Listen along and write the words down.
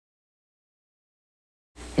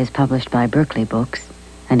is published by Berkeley Books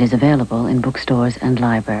and is available in bookstores and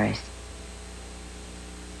libraries.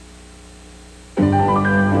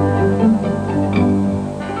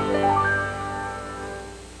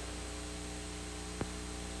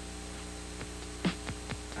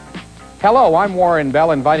 Hello, I'm Warren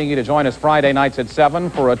Bell, inviting you to join us Friday nights at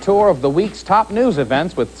 7 for a tour of the week's top news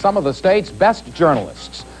events with some of the state's best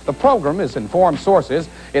journalists. The program is Informed Sources.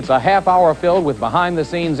 It's a half hour filled with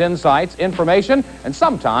behind-the-scenes insights, information, and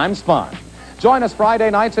sometimes fun. Join us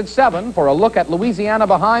Friday nights at 7 for a look at Louisiana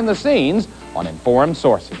behind the scenes on Informed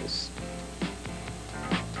Sources.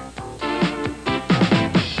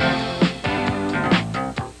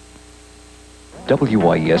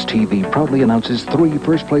 WYES TV proudly announces 3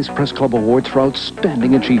 first-place Press Club Awards for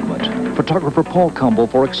outstanding achievement. Photographer Paul Campbell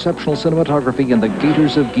for exceptional cinematography in The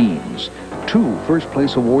Gators of Guines. 2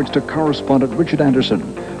 first-place awards to correspondent Richard Anderson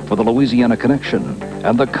for The Louisiana Connection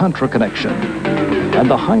and The Contra Connection. And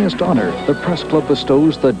the highest honor, the Press Club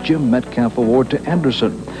bestows the Jim Metcalf Award to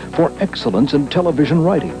Anderson for excellence in television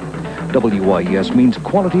writing. WYES means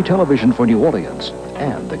quality television for New Orleans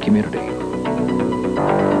and the community.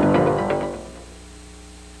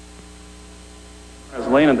 I was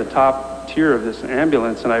laying on the top tier of this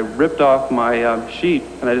ambulance and I ripped off my sheet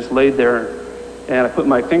and I just laid there and I put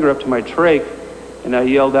my finger up to my trach and I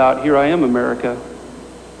yelled out, "Here I am, America."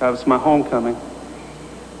 That was my homecoming.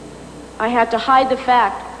 I had to hide the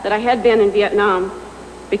fact that I had been in Vietnam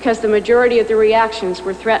because the majority of the reactions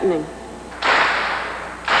were threatening.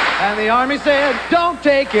 And the Army said, "Don't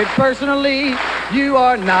take it personally, you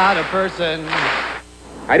are not a person."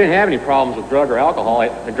 I didn't have any problems with drug or alcohol.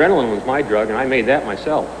 Adrenaline was my drug, and I made that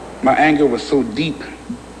myself. My anger was so deep,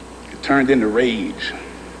 it turned into rage.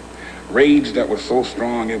 Rage that was so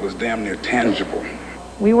strong, it was damn near tangible.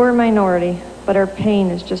 We were a minority, but our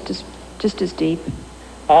pain is just as deep.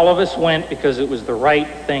 All of us went because it was the right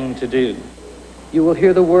thing to do. You will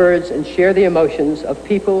hear the words and share the emotions of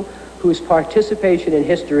people whose participation in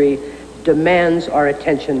history demands our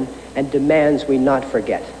attention and demands we not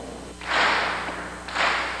forget.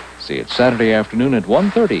 See it Saturday afternoon at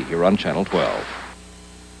 1:30 here on Channel 12.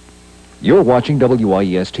 You're watching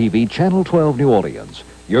WYES TV Channel 12 New Orleans,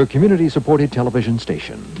 your community-supported television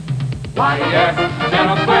station. YES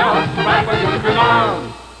Channel 12, right where you belong.